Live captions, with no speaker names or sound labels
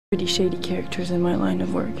pretty shady characters in my line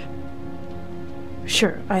of work.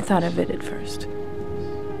 Sure, I thought of it at first.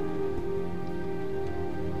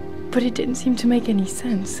 But it didn't seem to make any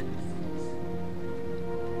sense.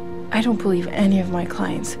 I don't believe any of my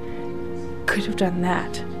clients could have done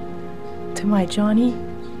that to my Johnny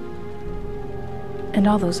and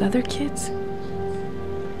all those other kids.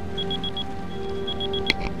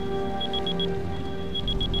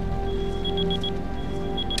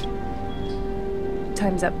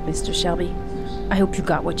 Time's up, Mr. Shelby. I hope you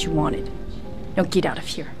got what you wanted. Now get out of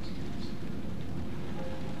here.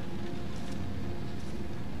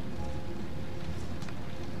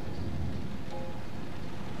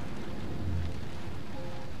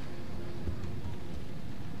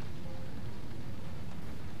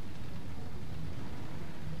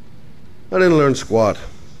 I didn't learn squat.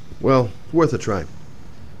 Well, worth a try.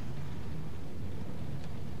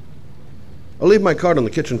 I'll leave my card on the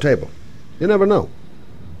kitchen table. You never know.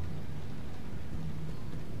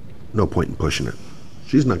 No point in pushing it.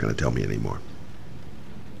 She's not going to tell me anymore.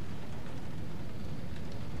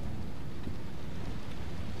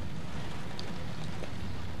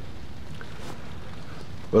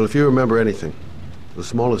 Well, if you remember anything, the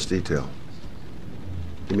smallest detail,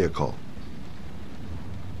 give me a call.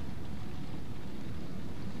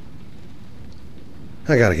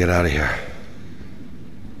 I gotta get out of here.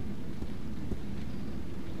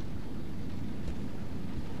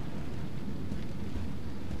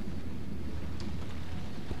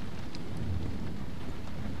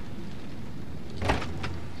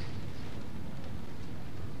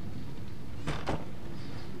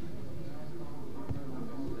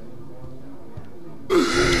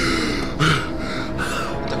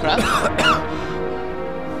 The crap?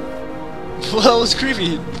 Well, that was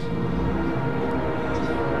creepy.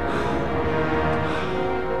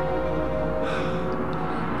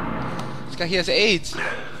 This guy, he has AIDS.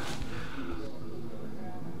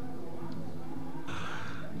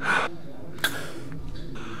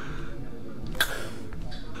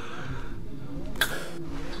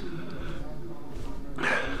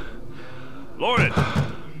 Lauren!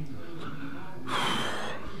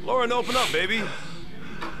 Lauren, open up, baby.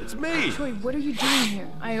 It's me. Troy, what are you doing here?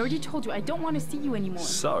 I already told you I don't want to see you anymore.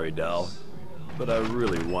 Sorry, doll, but I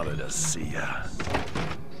really wanted to see ya.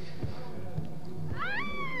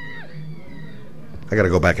 I gotta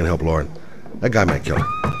go back and help Lauren. That guy might kill her.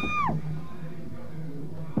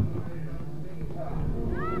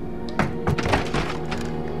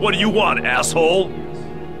 What do you want, asshole?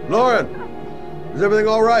 Lauren! Is everything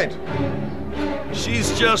all right?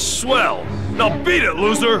 She's just swell. Now beat it,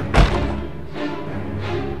 loser!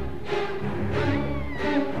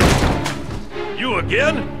 You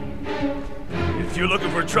again? If you're looking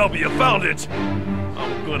for trouble, you found it.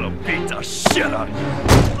 I'm gonna beat the shit out of you.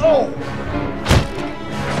 Oh!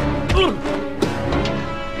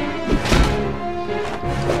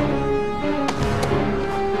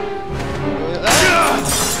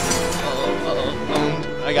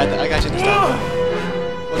 I got you this time.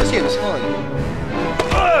 Well, this game is fun.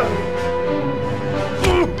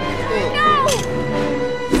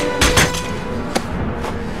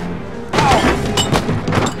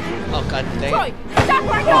 Oh, god dang it. Troy, stop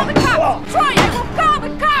or I call the cops! Troy, I will call the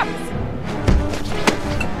cops!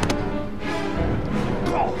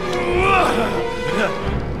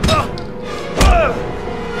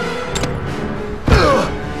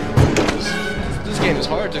 This game is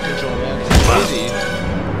hard to control, man. It's crazy.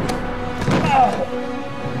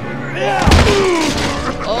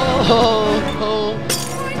 Oh, no.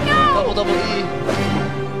 Double E.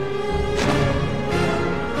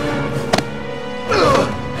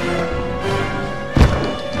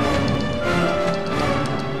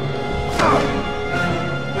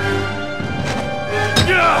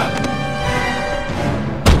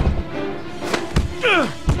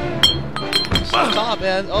 Stop,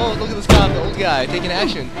 man. Oh, look at this guy, the old guy, taking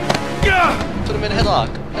action. Put him in a headlock.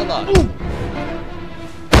 Headlock.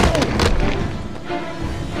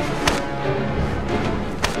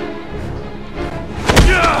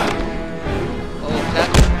 Oh,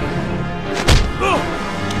 tackle.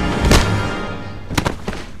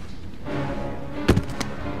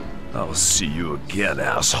 I'll see you again,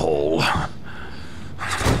 asshole.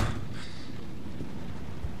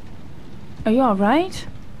 Are you alright?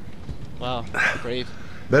 Wow, brave.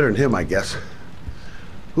 Better than him, I guess.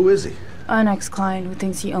 Who is he? An ex-client who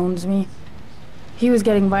thinks he owns me. He was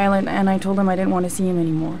getting violent, and I told him I didn't want to see him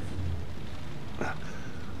anymore.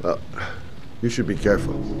 Well, you should be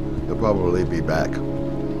careful. He'll probably be back.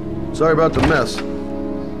 Sorry about the mess.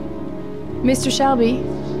 Mr. Shelby?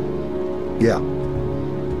 Yeah.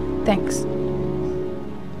 Thanks.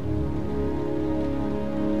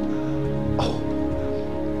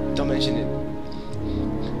 mention it.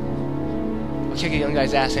 I'll kick a young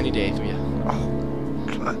guy's ass any day for you. Oh,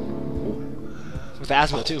 God. With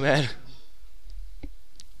asthma too, man.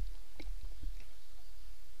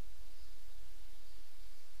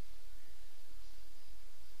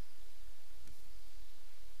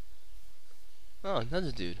 Oh,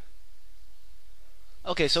 another dude.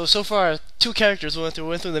 Okay, so far 2 characters we went through.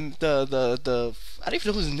 The I don't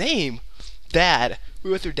even know his name. Dad. We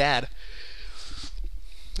went through Dad.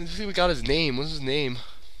 Let's see, we got his name. What's his name?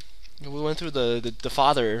 We went through the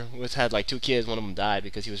father, which had like 2 kids. One of them died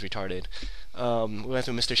because he was retarded. We went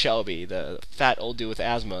through Mr. Shelby, the fat old dude with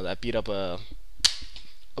asthma that beat up a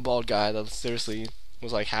bald guy that seriously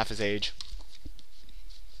was like half his age.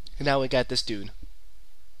 And now we got this dude.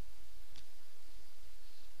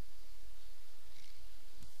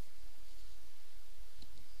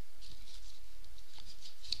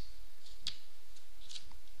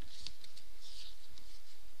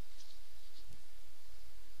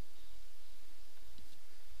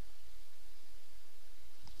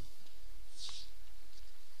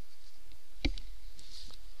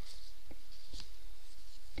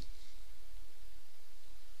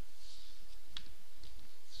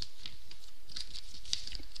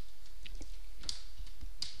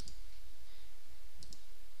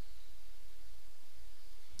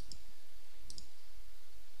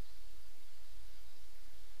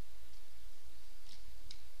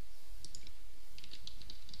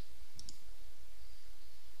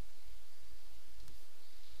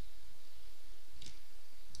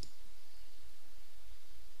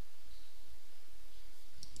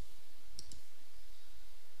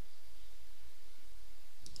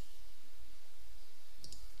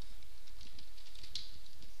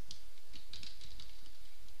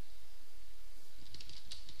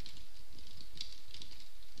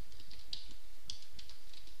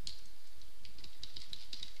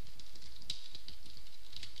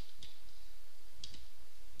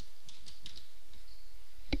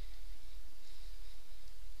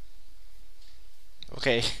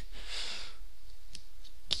 Okay.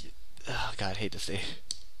 Oh God, I hate this day.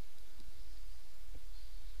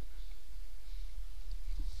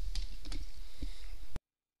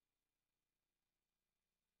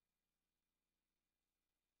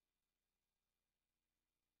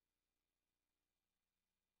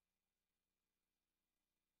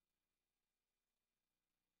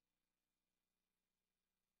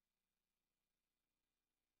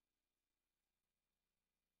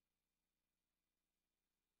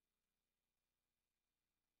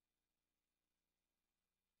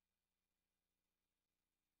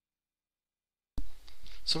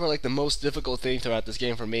 So far, like the most difficult thing throughout this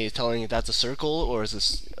game for me is telling it that's a circle, or is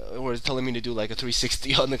this, or is it telling me to do like a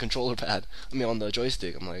 360 on the controller pad? I mean, on the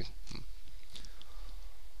joystick. I'm like,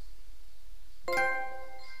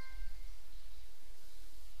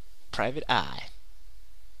 Private Eye.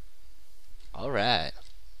 All right.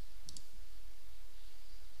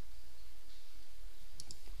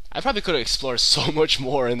 I probably could have explored so much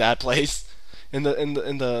more in that place, in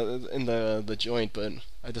the joint, but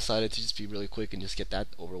I decided to just be really quick and just get that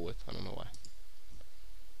over with. I don't know why.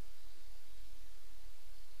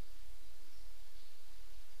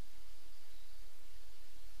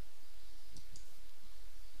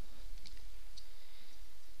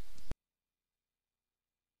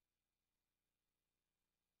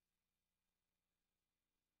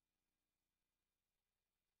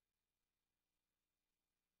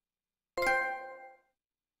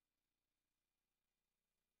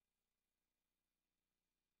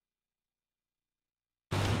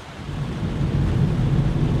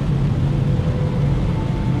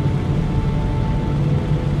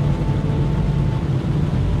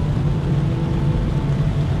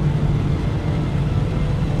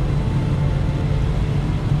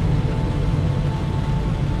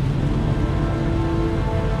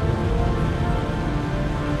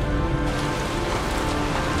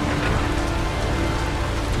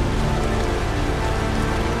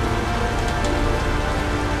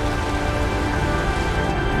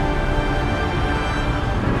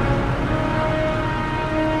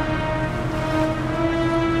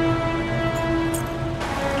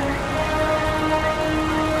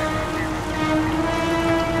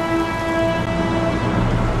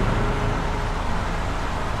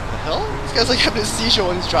 This guy's like having a seizure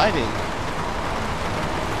when he's driving.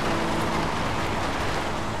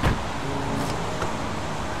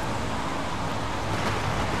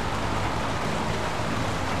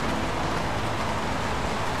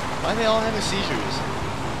 Why are they all having seizures?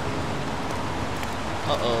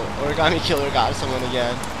 Uh-oh, Origami Killer got someone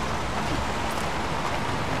again.